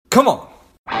Come on.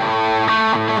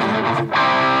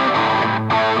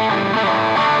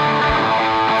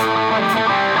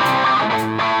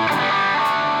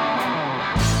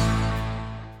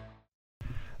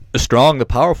 The strong, the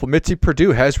powerful Mitzi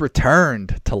Perdue has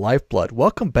returned to Lifeblood.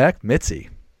 Welcome back, Mitzi.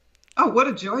 Oh, what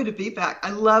a joy to be back.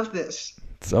 I love this.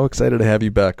 So excited to have you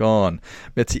back on.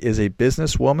 Mitzi is a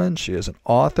businesswoman. She is an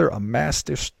author, a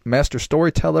master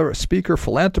storyteller, a speaker,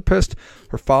 philanthropist.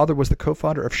 Her father was the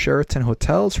co-founder of Sheraton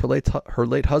Hotels. Her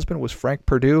late husband was Frank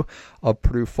Perdue of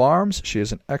Perdue Farms. She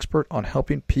is an expert on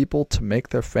helping people to make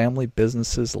their family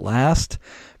businesses last.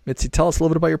 Mitzi, tell us a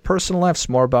little bit about your personal life,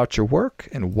 some more about your work,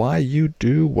 and why you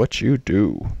do what you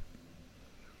do.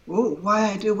 Oh, why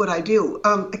I do what I do.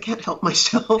 I can't help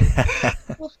myself.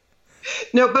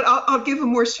 No, but I'll give a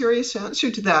more serious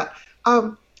answer to that. I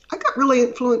got really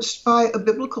influenced by a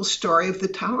biblical story of the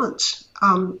talents,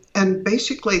 and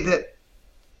basically that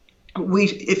we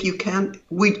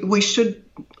should,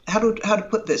 how to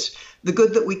put this, the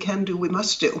good that we can do, we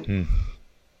must do,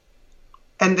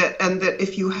 and that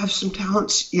if you have some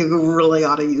talents, you really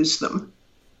ought to use them.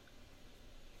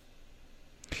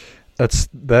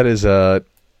 That is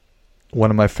one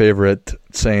of my favorite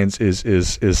sayings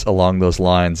is along those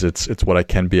lines. It's what I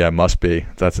can be, I must be.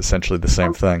 That's essentially the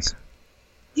same thing.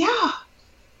 Yeah.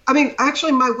 I mean,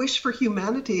 actually, my wish for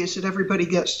humanity is that everybody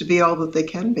gets to be all that they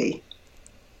can be.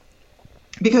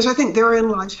 Because I think therein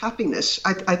lies happiness.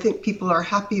 I think people are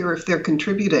happier if they're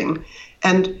contributing.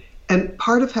 And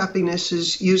part of happiness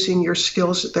is using your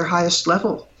skills at their highest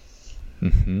level.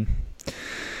 Mm-hmm.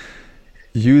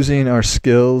 Using our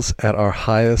skills at our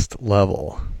highest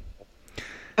level.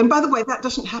 And by the way, that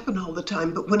doesn't happen all the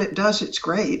time, but when it does, it's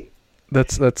great.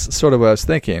 That's sort of what I was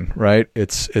thinking, right?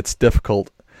 It's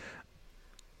difficult.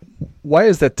 Why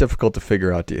is that difficult to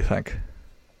figure out, do you think?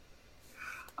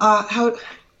 Well,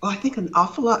 I think an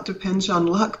awful lot depends on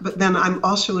luck, but then I'm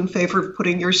also in favor of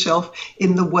putting yourself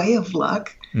in the way of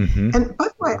luck. Mm-hmm. And by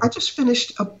the way, I just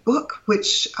finished a book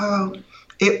which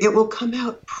it will come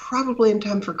out probably in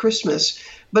time for Christmas,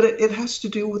 but it has to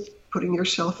do with putting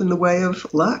yourself in the way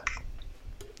of luck.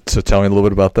 So tell me a little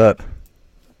bit about that.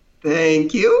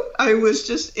 Thank you. I was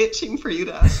just itching for you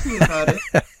to ask me about it.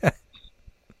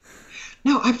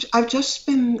 No, I've just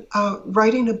been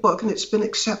writing a book, and it's been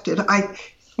accepted.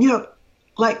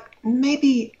 Like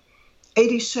maybe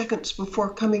 80 seconds before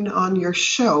coming on your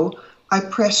show, I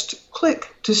pressed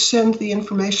click to send the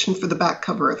information for the back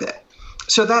cover of it.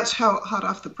 So that's how hot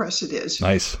off the press it is.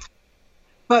 Nice.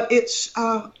 But it's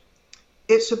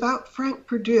about Frank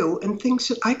Perdue and things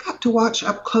that I got to watch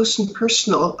up close and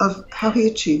personal of how he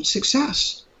achieved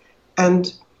success.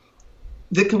 And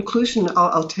the conclusion,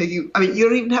 I'll tell you, I mean, you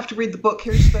don't even have to read the book.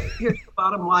 Here's the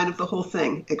bottom line of the whole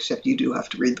thing, except you do have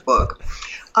to read the book.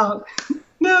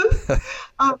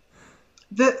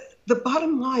 The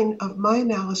bottom line of my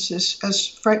analysis as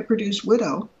Frank Perdue's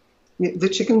widow, the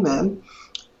chicken man,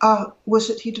 was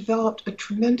that he developed a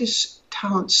tremendous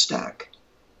talent stack.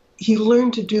 He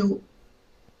learned to do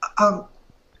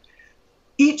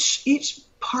each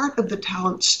part of the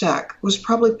talent stack was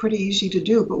probably pretty easy to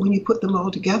do, but when you put them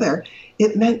all together,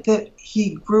 it meant that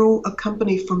he grew a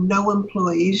company from no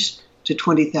employees to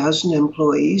 20,000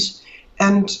 employees,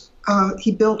 and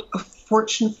he built a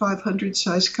Fortune 500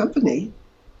 size company.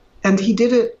 And he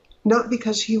did it not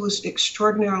because he was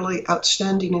extraordinarily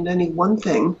outstanding in any one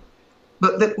thing,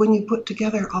 but that when you put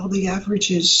together all the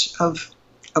averages of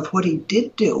what he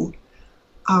did do,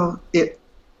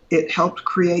 it helped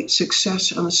create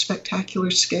success on a spectacular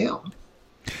scale.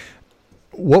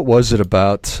 What was it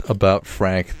about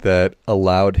Frank that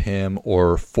allowed him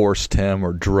or forced him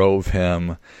or drove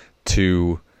him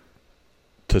to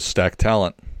stack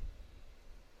talent?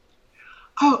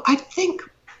 Oh, I think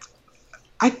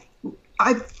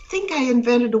I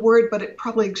invented a word, but it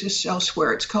probably exists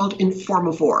elsewhere. It's called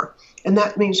informavore, and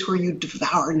that means where you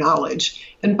devour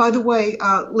knowledge. And by the way,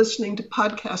 listening to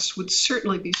podcasts would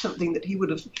certainly be something that he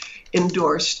would have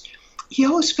endorsed. He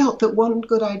always felt that one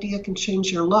good idea can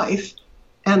change your life,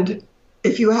 and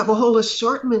if you have a whole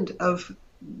assortment of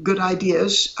good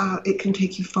ideas, it can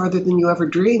take you farther than you ever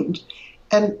dreamed.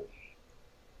 And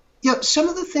some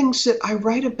of the things that I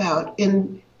write about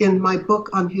in my book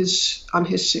on his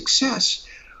success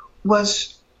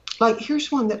was like,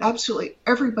 here's one that absolutely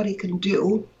everybody can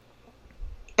do.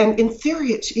 And in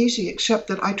theory, it's easy, except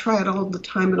that I try it all the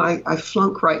time and I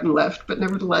flunk right and left. But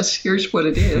nevertheless, here's what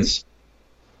it is.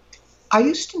 I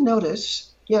used to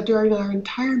notice, during our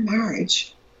entire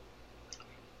marriage,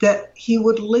 that he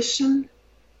would listen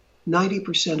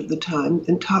 90% of the time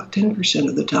and talk 10%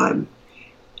 of the time.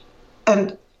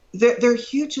 And there are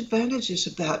huge advantages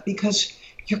of that, because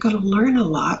you're going to learn a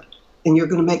lot and you're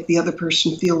going to make the other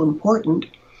person feel important.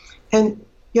 And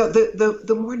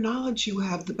the more knowledge you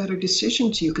have, the better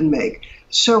decisions you can make.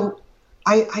 So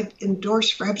I endorse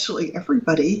for absolutely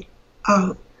everybody,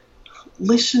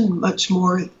 listen much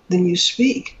more than you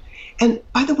speak. And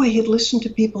by the way, he'd listen to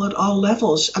people at all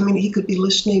levels. I mean, he could be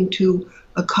listening to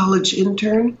a college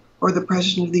intern or the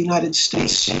President of the United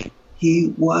States.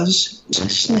 He was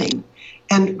listening.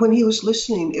 And when he was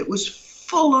listening, it was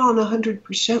full on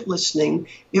 100% listening.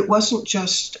 It wasn't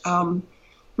just, what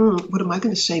am I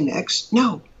going to say next?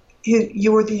 No,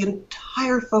 you were the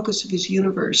entire focus of his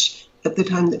universe at the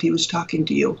time that he was talking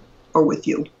to you or with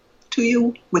you, to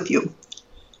you, with you.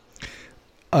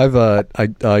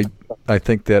 I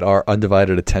think that our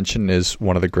undivided attention is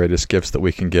one of the greatest gifts that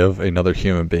we can give another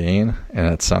human being,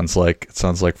 and it sounds like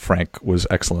Frank was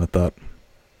excellent at that.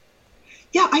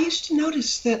 Yeah, I used to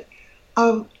notice that.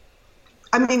 I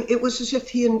mean, it was as if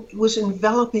he was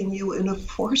enveloping you in a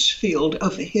force field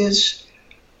of his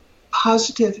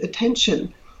positive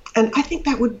attention, and I think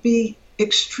that would be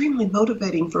extremely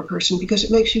motivating for a person because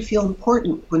it makes you feel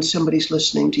important when somebody's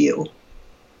listening to you.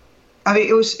 I mean,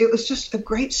 it was just a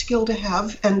great skill to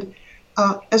have. And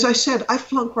as I said, I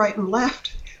flunk right and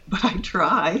left, but I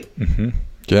try. Mm-hmm.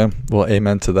 Yeah, well,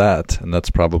 amen to that. And that's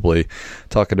probably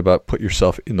talking about put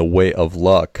yourself in the way of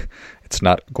luck. It's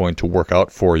not going to work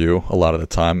out for you a lot of the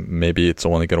time. Maybe it's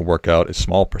only going to work out a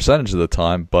small percentage of the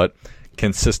time, but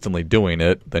consistently doing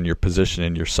it, then you're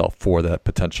positioning yourself for that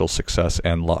potential success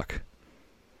and luck.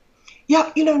 Yeah,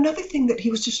 another thing that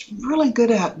he was just really good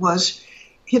at was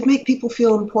he'd make people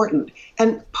feel important.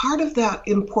 And part of that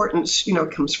importance,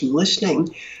 comes from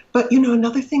listening. But,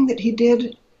 another thing that he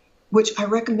did, which I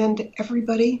recommend to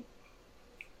everybody,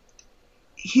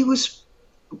 he was,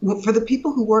 for the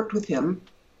people who worked with him,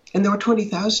 and there were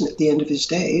 20,000 at the end of his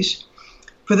days,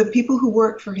 for the people who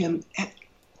worked for him,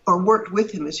 or worked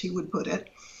with him, as he would put it,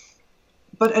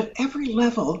 but at every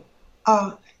level,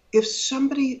 if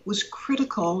somebody was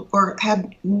critical or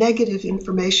had negative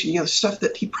information, stuff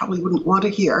that he probably wouldn't want to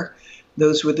hear,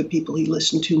 those were the people he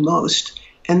listened to most.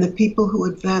 And the people who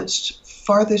advanced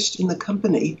farthest in the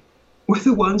company were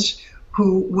the ones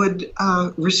who would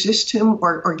resist him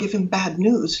or give him bad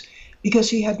news because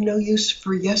he had no use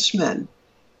for yes men.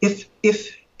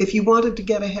 If you wanted to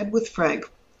get ahead with Frank,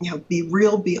 be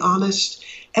real, be honest.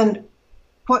 And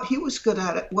what he was good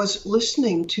at was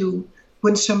listening to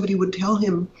when somebody would tell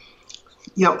him,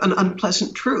 an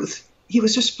unpleasant truth. He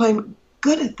was just plain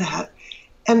good at that.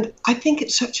 And I think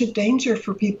it's such a danger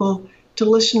for people to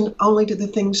listen only to the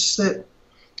things that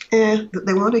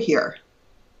they want to hear.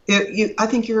 I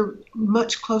think you're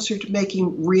much closer to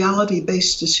making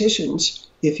reality-based decisions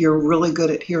if you're really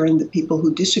good at hearing the people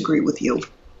who disagree with you.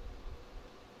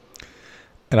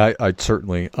 And I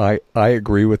certainly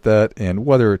agree with that. And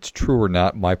whether it's true or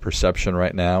not, my perception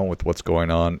right now with what's going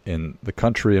on in the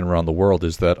country and around the world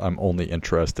is that I'm only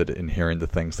interested in hearing the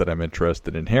things that I'm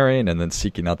interested in hearing and then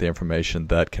seeking out the information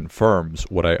that confirms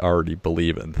what I already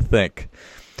believe and think.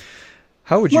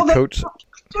 How would you coach?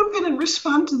 Jump in and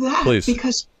respond to that. Please.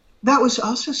 Because that was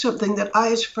also something that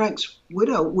I, as Frank's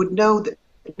widow, would know that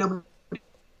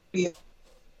nobody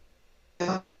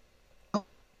else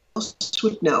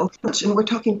would know. And we're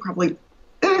talking probably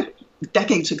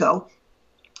decades ago,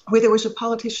 where there was a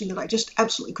politician that I just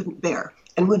absolutely couldn't bear.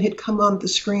 And when he'd come on the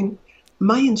screen,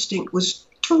 my instinct was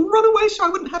to run away so I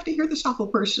wouldn't have to hear this awful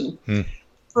person.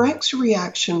 Frank's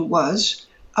reaction was,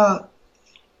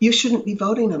 you shouldn't be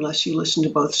voting unless you listen to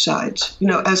both sides.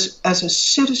 As a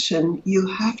citizen, you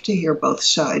have to hear both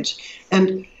sides.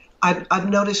 And I've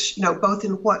noticed, both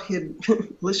in what he'd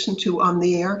listened to on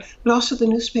the air, but also the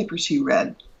newspapers he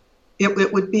read.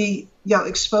 It would be,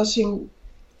 exposing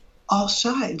all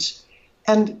sides.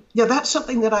 And, that's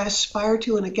something that I aspire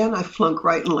to. And again, I flunk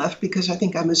right and left because I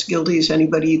think I'm as guilty as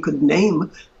anybody you could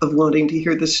name of wanting to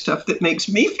hear the stuff that makes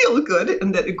me feel good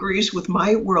and that agrees with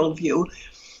my worldview.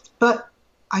 But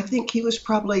I think he was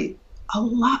probably a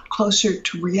lot closer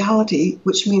to reality,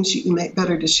 which means you can make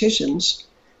better decisions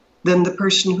than the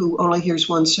person who only hears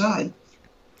one side.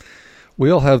 We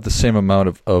all have the same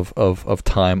amount of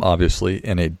time, obviously,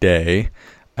 in a day.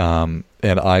 And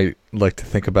I like to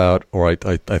think about, or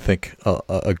I think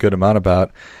a good amount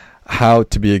about, how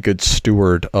to be a good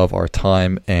steward of our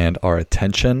time and our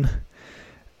attention.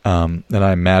 And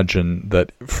I imagine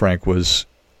that Frank was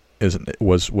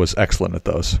excellent at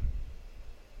those.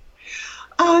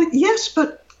 Yes,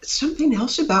 but something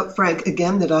else about Frank,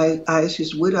 again, that I as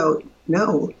his widow,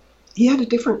 know. He had a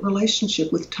different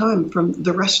relationship with time from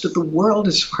the rest of the world,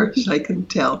 as far as I can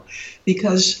tell,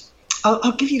 because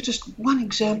I'll give you just one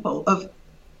example of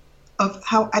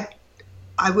how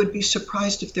I would be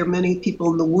surprised if there are many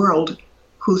people in the world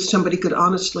who somebody could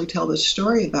honestly tell this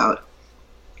story about.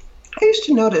 I used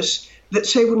to notice that,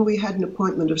 say, when we had an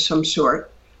appointment of some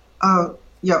sort,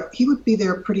 he would be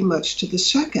there pretty much to the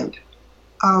second.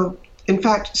 In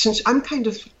fact, since I'm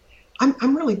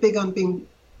really big on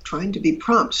trying to be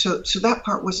prompt, so that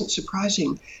part wasn't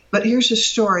surprising. But here's a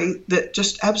story that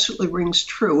just absolutely rings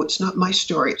true. It's not my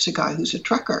story. It's a guy who's a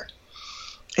trucker.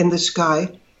 And this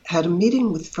guy had a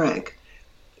meeting with Frank.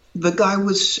 The guy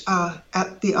was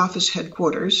at the office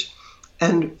headquarters,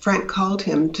 and Frank called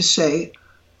him to say,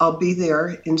 "I'll be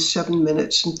there in 7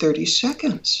 minutes and 30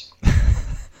 seconds."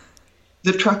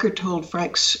 The trucker told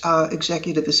Frank's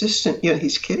executive assistant,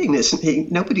 he's kidding, isn't he?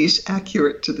 Nobody's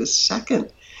accurate to the second.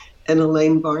 And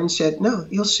Elaine Barnes said, "No,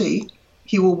 you'll see.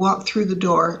 He will walk through the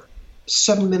door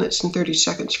 7 minutes and 30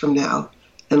 seconds from now."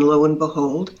 And lo and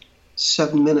behold,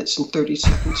 7 minutes and 30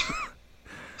 seconds from now,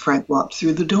 Frank walked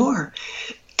through the door.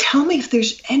 Tell me if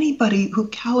there's anybody who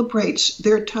calibrates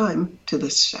their time to the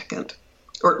second,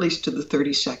 or at least to the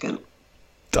 32nd.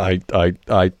 I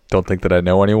don't think that I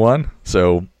know anyone.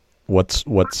 So what's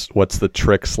the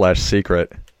trick /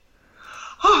 secret?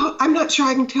 Oh, I'm not sure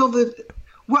I can tell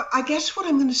I guess what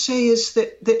I'm going to say is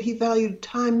that he valued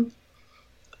time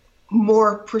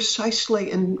more precisely,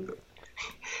 and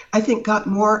I think got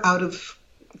more out of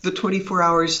the 24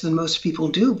 hours than most people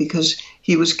do, because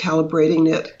he was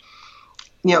calibrating it,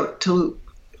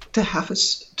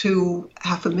 to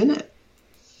half a minute.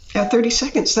 30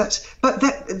 seconds.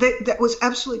 That was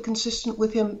absolutely consistent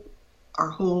with him our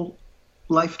whole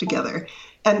life together.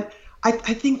 And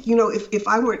I think, if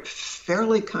I weren't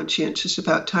fairly conscientious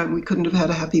about time, we couldn't have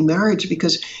had a happy marriage,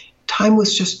 because time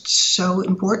was just so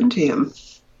important to him.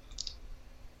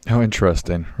 How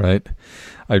interesting, right?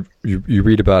 You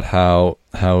read about how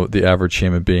the average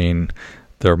human being,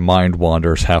 their mind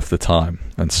wanders half the time.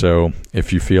 And so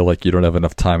if you feel like you don't have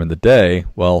enough time in the day,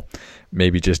 well,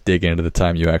 maybe just dig into the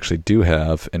time you actually do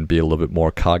have and be a little bit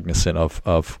more cognizant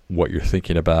of what you're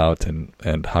thinking about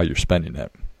and how you're spending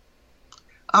it.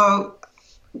 All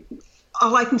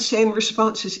I can say in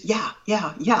response is, yeah.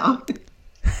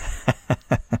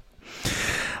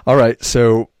 All right.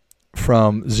 So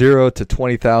from 0 to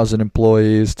 20,000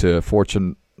 employees to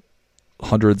Fortune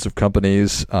hundreds of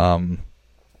companies,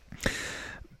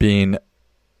 being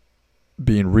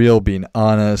real, being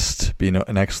honest, being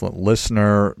an excellent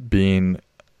listener, being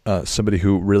somebody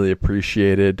who really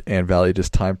appreciated and valued his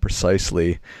time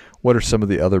precisely. What are some of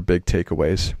the other big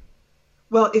takeaways?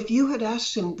 Well, if you had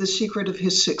asked him the secret of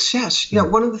his success,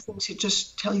 one of the things he'd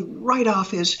just tell you right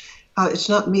off is, it's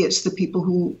not me, it's the people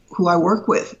who I work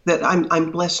with, that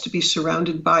I'm blessed to be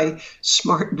surrounded by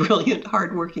smart, brilliant,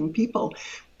 hardworking people.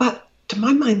 But to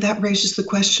my mind, that raises the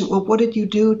question, well, what did you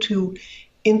do to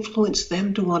influence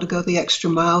them to want to go the extra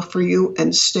mile for you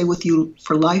and stay with you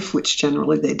for life, which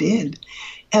generally they did?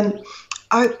 And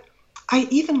I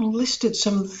even listed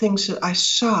some of the things that I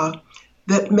saw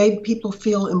that made people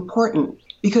feel important,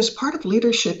 because part of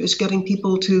leadership is getting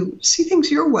people to see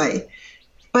things your way,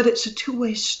 but it's a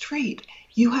two-way street.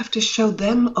 You have to show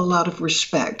them a lot of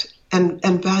respect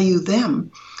and value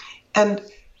them. And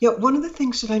one of the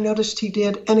things that I noticed he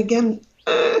did, and again,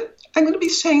 I'm going to be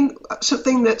saying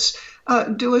something that's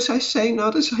do as I say,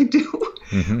 not as I do,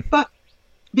 but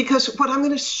because what I'm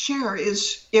going to share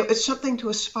is, it's something to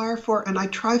aspire for, and I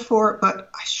try for,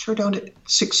 but I sure don't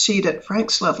succeed at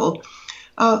Frank's level.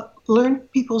 Learn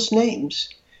people's names.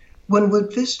 When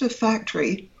we'd visit a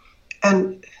factory,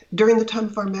 and during the time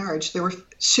of our marriage, there were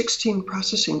 16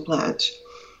 processing plants.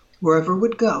 Wherever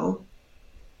we'd go,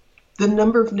 the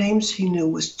number of names he knew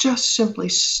was just simply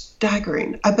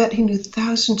staggering. I bet he knew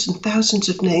thousands and thousands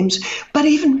of names, but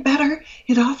even better,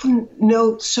 he'd often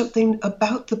know something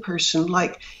about the person.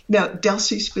 Like, now,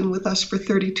 Delsey's been with us for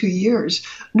 32 years.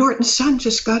 Norton's son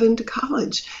just got into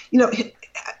college.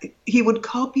 He would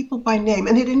call people by name,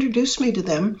 and he'd introduce me to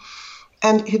them,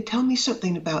 and he'd tell me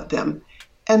something about them.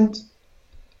 And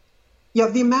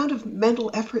the amount of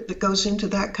mental effort that goes into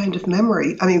that kind of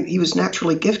memory, I mean, he was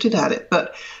naturally gifted at it,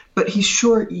 but he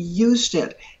sure used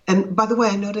it. And by the way,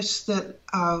 I noticed that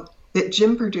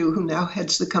Jim Perdue, who now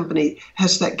heads the company,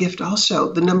 has that gift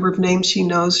also. The number of names he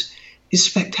knows is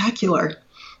spectacular.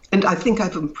 And I think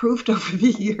I've improved over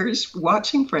the years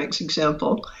watching Frank's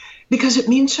example, because it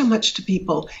means so much to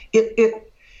people.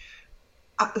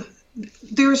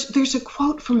 There's a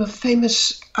quote from a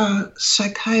famous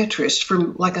psychiatrist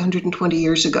from like 120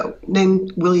 years ago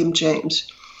named William James.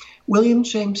 William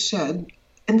James said,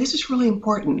 and this is really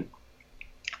important,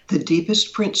 the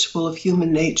deepest principle of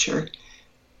human nature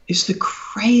is the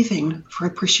craving for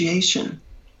appreciation.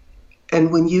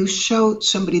 And when you show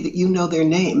somebody that you know their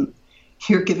name,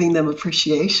 you're giving them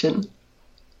appreciation.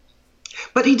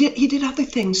 But he did other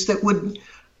things that would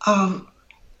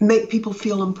make people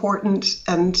feel important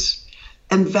and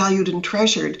valued and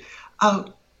treasured.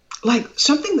 Like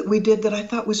something that we did that I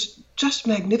thought was just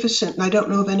magnificent, and I don't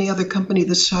know of any other company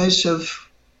the size of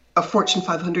a Fortune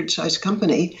 500 size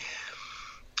company.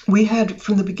 We had,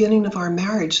 from the beginning of our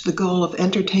marriage, the goal of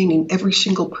entertaining every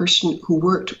single person who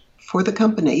worked for the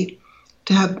company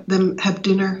to have them have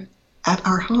dinner at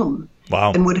our home.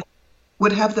 Wow. And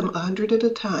would have them 100 at a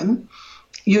time,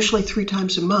 usually 3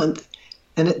 times a month.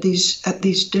 And at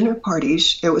these dinner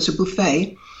parties, it was a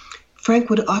buffet. Frank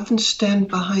would often stand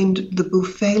behind the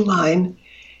buffet line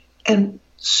and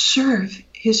serve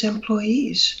his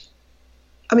employees.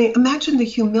 I mean, imagine the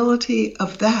humility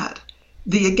of that,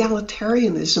 the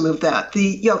egalitarianism of that,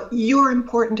 you're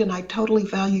important and I totally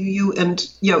value you and,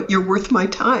 you're worth my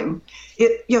time.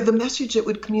 The message it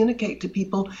would communicate to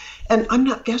people. And I'm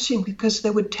not guessing because they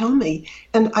would tell me.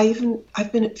 And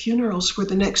I've been at funerals where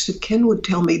the next of kin would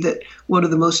tell me that one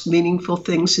of the most meaningful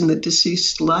things in the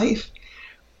deceased's life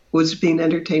was being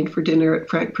entertained for dinner at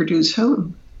Frank Perdue's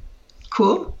home.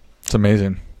 Cool? It's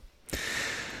amazing.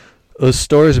 Those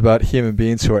stories about human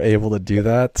beings who are able to do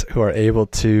that, who are able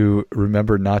to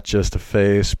remember not just a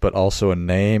face, but also a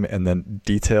name and then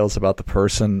details about the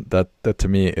person, that to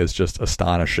me is just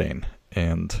astonishing.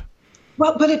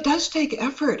 But it does take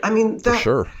effort. I mean, for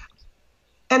sure.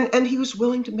 And he was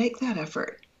willing to make that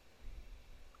effort.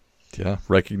 Yeah,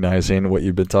 recognizing what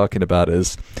you've been talking about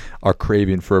is our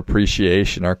craving for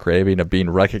appreciation, our craving of being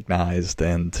recognized,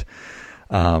 and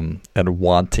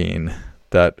wanting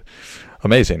that.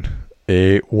 Amazing.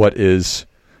 What is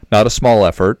not a small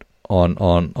effort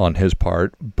on his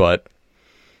part, but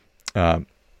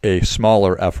a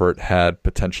smaller effort had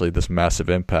potentially this massive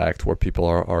impact where people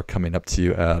are coming up to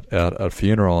you at a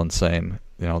funeral and saying,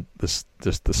 this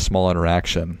small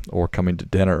interaction or coming to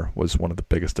dinner was one of the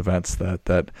biggest events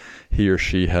that he or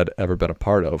she had ever been a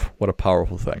part of. What a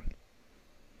powerful thing.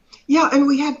 Yeah, and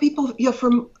we had people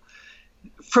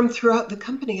from throughout the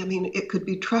company. I mean, it could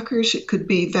be truckers, it could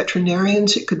be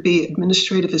veterinarians, it could be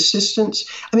administrative assistants.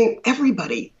 I mean,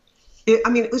 everybody.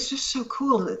 It was just so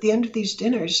cool. And at the end of these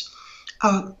dinners,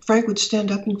 Frank would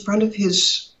stand up in front of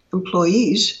his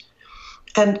employees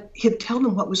and he'd tell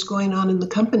them what was going on in the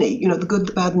company, the good,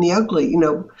 the bad, and the ugly.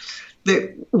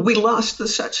 We lost the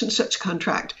such and such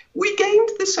contract. We gained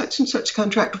the such and such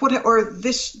contract. Or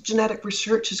this genetic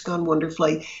research has gone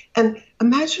wonderfully. And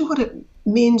imagine what it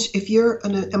means if you're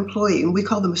an employee, and we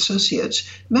call them associates.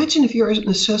 Imagine if you're an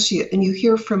associate and you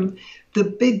hear from the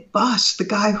big boss, the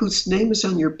guy whose name is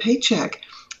on your paycheck,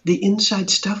 the inside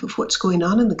stuff of what's going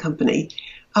on in the company.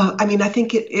 I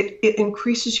think it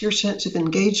increases your sense of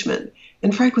engagement.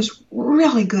 And Frank was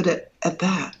really good at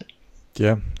that.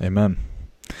 Yeah, amen.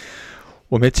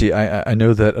 Well, Mitzi, I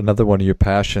know that another one of your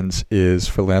passions is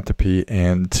philanthropy,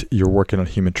 and you're working on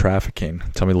human trafficking.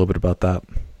 Tell me a little bit about that.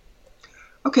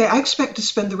 Okay, I expect to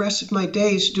spend the rest of my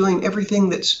days doing everything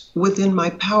that's within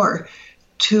my power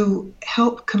to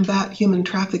help combat human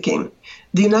trafficking.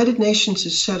 The United Nations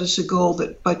has set as a goal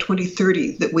that by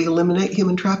 2030 that we eliminate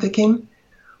human trafficking.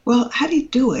 Well, how do you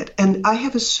do it? And I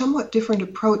have a somewhat different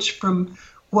approach from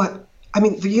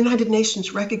the United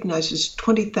Nations recognizes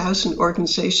 20,000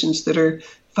 organizations that are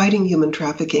fighting human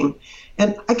trafficking.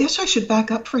 And I guess I should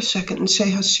back up for a second and say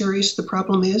how serious the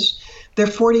problem is. There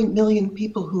are 40 million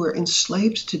people who are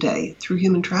enslaved today through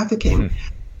human trafficking.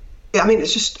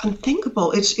 It's just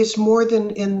unthinkable. It's more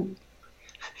than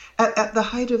at the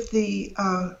height of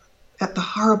at the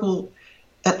horrible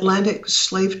Atlantic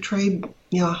slave trade.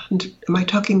 Am I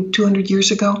talking 200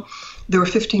 years ago? There were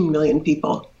 15 million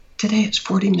people. Today it's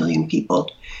 40 million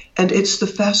people, and it's the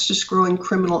fastest growing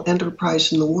criminal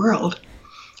enterprise in the world.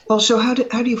 Well, so how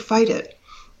do you fight it?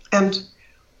 And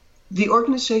the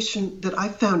organization that I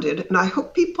founded, and I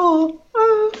hope people,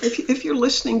 if you're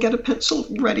listening, get a pencil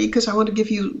ready because I want to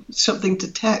give you something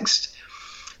to text.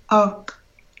 Our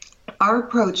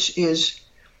approach is,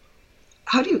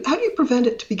 how do you prevent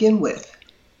it to begin with?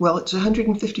 Well, it's a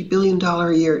 $150 billion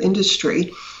a year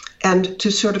industry. And to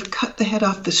sort of cut the head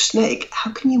off the snake, how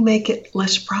can you make it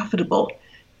less profitable?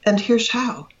 And here's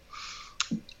how.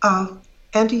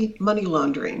 Anti-money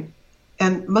laundering.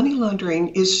 And money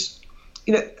laundering is,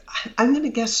 I'm going to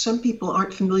guess some people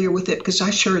aren't familiar with it because I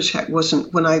sure as heck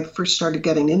wasn't when I first started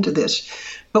getting into this.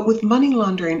 But with money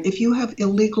laundering, if you have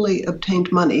illegally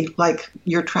obtained money, like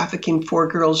you're trafficking 4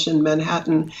 girls in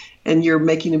Manhattan and you're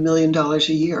making $1 million a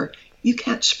year, you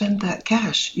can't spend that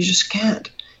cash. You just can't.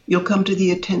 You'll come to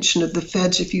the attention of the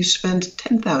feds if you spend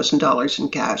 $10,000 in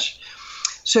cash.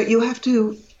 So you have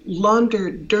to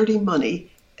launder dirty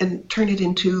money and turn it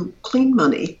into clean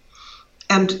money.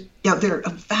 And yeah, there are a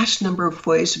vast number of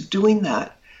ways of doing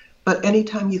that. But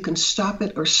anytime you can stop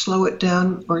it or slow it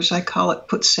down, or as I call it,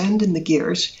 put sand in the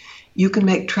gears, you can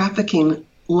make trafficking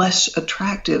less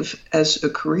attractive as a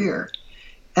career.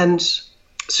 And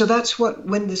so that's what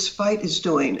Win This Fight is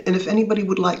doing. And if anybody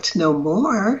would like to know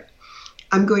more,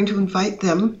 I'm going to invite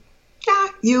them,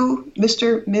 you,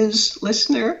 Mr., Ms.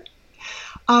 Listener,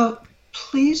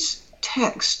 please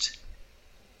text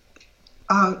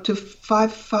to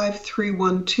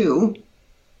 55312,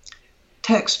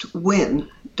 text WIN,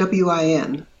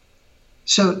 W-I-N.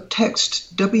 So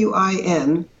text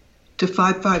W-I-N to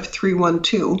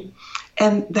 55312,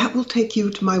 and that will take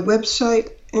you to my website,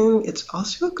 and it's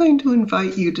also going to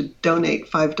invite you to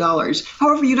donate $5.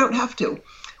 However, you don't have to.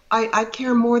 I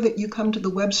care more that you come to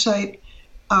the website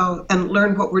and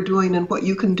learn what we're doing and what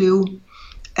you can do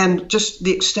and just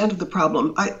the extent of the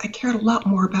problem. I cared a lot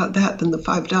more about that than the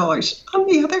 $5. On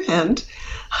the other hand,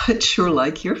 I'd sure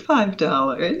like your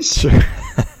 $5. Sure.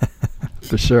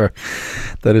 For sure.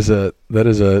 That is a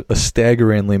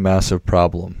staggeringly massive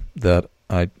problem that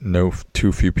I know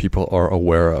too few people are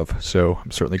aware of. So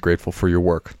I'm certainly grateful for your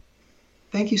work.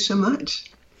 Thank you so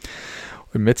much.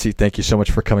 Mitzi, thank you so much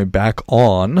for coming back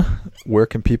on. Where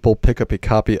can people pick up a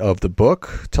copy of the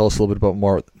book? Tell us a little bit about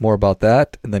more about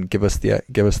that, and then give us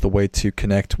the way to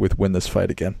connect with Win This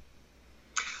Fight again.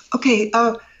 Okay,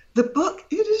 the book,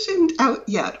 it isn't out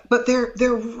yet, but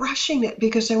they're rushing it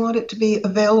because they want it to be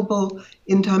available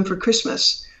in time for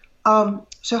Christmas.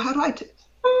 So how do I?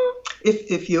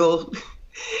 If you'll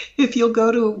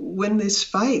go to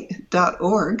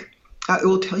winthisfight.org, it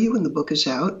will tell you when the book is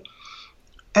out.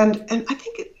 And I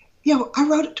think, I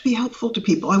wrote it to be helpful to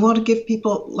people. I want to give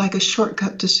people like a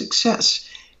shortcut to success.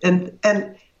 And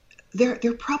there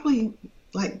are probably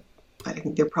I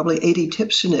think there are probably 80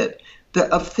 tips in it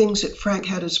of things that Frank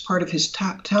had as part of his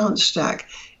top talent stack.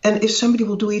 And if somebody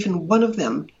will do even one of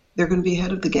them, they're going to be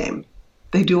ahead of the game.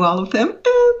 They do all of them,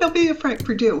 they'll be a Frank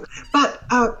Perdue. But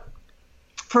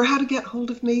for how to get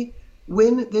hold of me,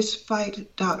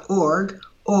 winthisfight.org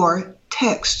or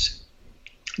text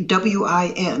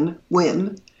WIN,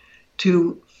 WIN,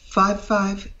 to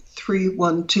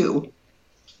 55312.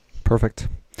 Perfect.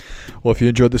 Well, if you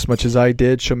enjoyed this much as I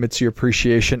did, show Mitzi your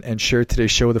appreciation and share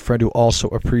today's show with a friend who also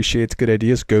appreciates good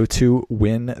ideas. Go to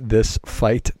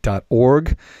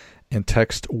winthisfight.org and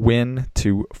text WIN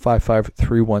to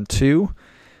 55312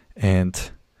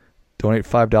 and donate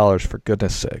 $5 for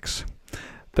goodness sakes.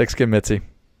 Thanks again, Mitzi.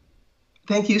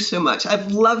 Thank you so much.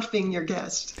 I've loved being your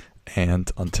guest.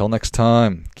 And until next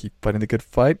time, keep fighting the good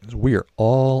fight. We are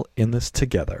all in this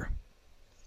together.